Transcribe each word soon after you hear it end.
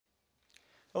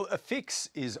Well, a fix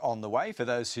is on the way for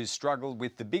those who struggle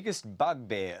with the biggest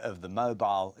bugbear of the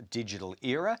mobile digital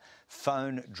era,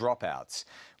 phone dropouts.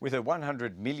 With a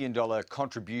 $100 million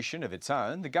contribution of its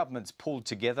own, the government's pulled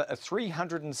together a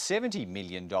 $370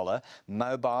 million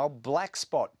mobile black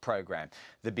spot program.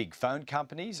 The big phone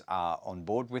companies are on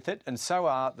board with it, and so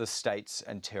are the states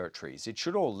and territories. It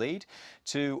should all lead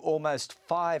to almost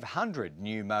 500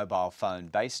 new mobile phone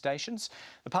base stations.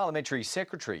 The Parliamentary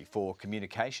Secretary for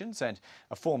Communications and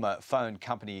a former phone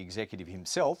company executive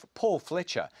himself, Paul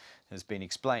Fletcher, has been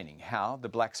explaining how the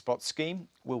black spot scheme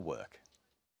will work.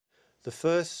 The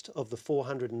first of the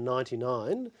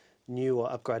 499 new or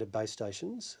upgraded base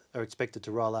stations are expected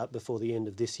to roll out before the end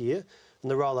of this year, and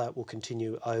the rollout will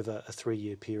continue over a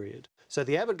 3-year period. So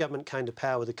the Abbott government came to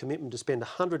power with a commitment to spend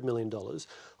 $100 million.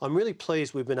 I'm really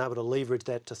pleased we've been able to leverage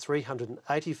that to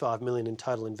 $385 million in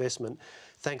total investment,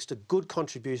 thanks to good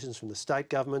contributions from the state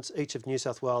governments. Each of New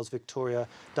South Wales, Victoria,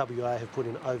 WA have put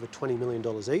in over $20 million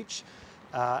each.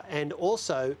 And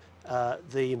also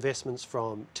the investments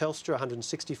from Telstra,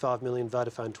 $165 million,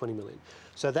 Vodafone, $20 million.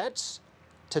 So that's,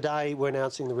 today we're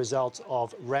announcing the results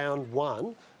of round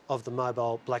 1 of the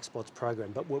mobile black spots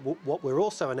program. But what we're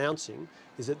also announcing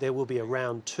is that there will be a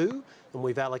round 2, and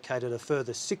we've allocated a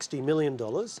further $60 million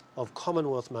of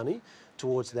Commonwealth money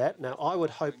towards that. Now, I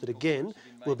would hope that, again,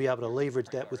 we'll be able to leverage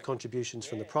that with contributions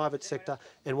from the private sector,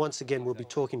 and once again, we'll be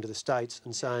talking to the states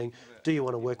and saying, do you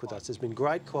want to work with us? There's been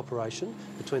great cooperation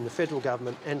between the federal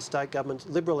government and state governments,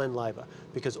 Liberal and Labor,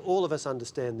 because all of us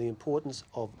understand the importance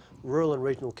of rural and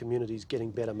regional communities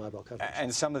getting better mobile coverage.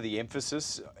 And some of the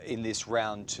emphasis in this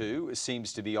round 2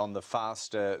 seems to be on the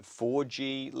faster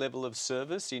 4G level of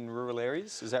service in rural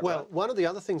areas, is that right? Well, one of the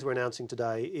other things we're announcing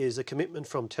today is a commitment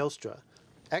from Telstra,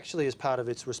 actually as part of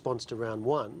its response to round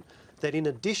 1, that in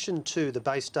addition to the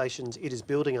base stations it is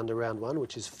building under round 1,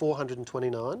 which is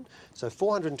 429, so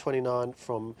 429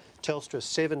 from Telstra,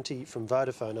 70 from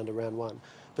Vodafone under round 1,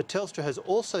 but Telstra has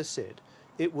also said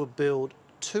it will build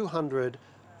 200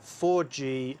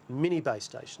 4G mini base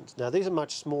stations. Now, these are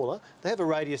much smaller. They have a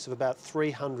radius of about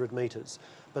 300 metres,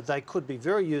 but they could be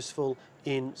very useful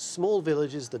in small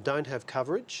villages that don't have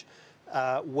coverage,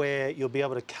 where you'll be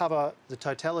able to cover the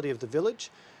totality of the village.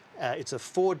 It's a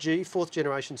 4G, 4th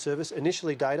generation service.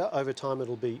 Initially data, over time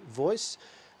it'll be voice,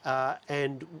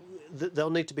 and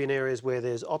they'll need to be in areas where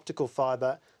there's optical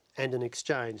fibre and an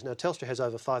exchange. Now, Telstra has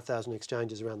over 5,000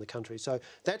 exchanges around the country, so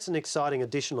that's an exciting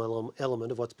additional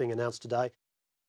element of what's being announced today.